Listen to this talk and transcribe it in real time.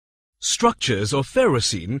Structures of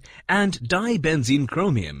ferrocene and dibenzene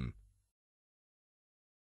chromium.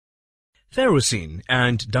 Ferrocene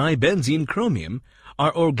and dibenzene chromium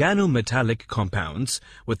are organometallic compounds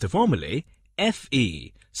with the formulae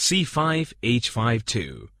Fe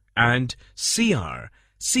C5H52 and Cr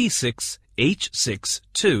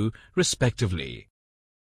C6H62 respectively.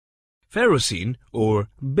 Ferrocene or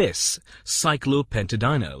bis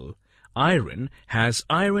cyclopentadienyl iron has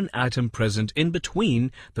iron atom present in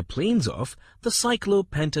between the planes of the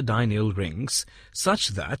cyclopentadienyl rings such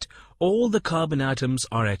that all the carbon atoms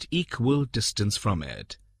are at equal distance from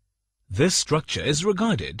it. This structure is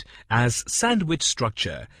regarded as sandwich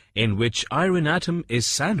structure in which iron atom is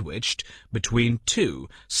sandwiched between two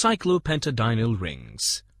cyclopentadienyl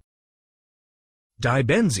rings.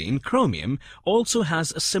 Dibenzene chromium also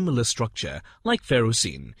has a similar structure like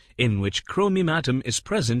ferrocene, in which chromium atom is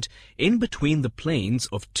present in between the planes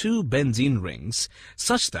of two benzene rings,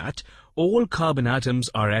 such that all carbon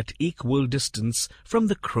atoms are at equal distance from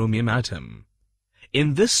the chromium atom.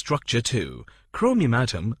 In this structure too, chromium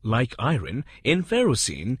atom, like iron in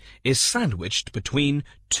ferrocene, is sandwiched between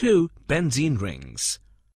two benzene rings.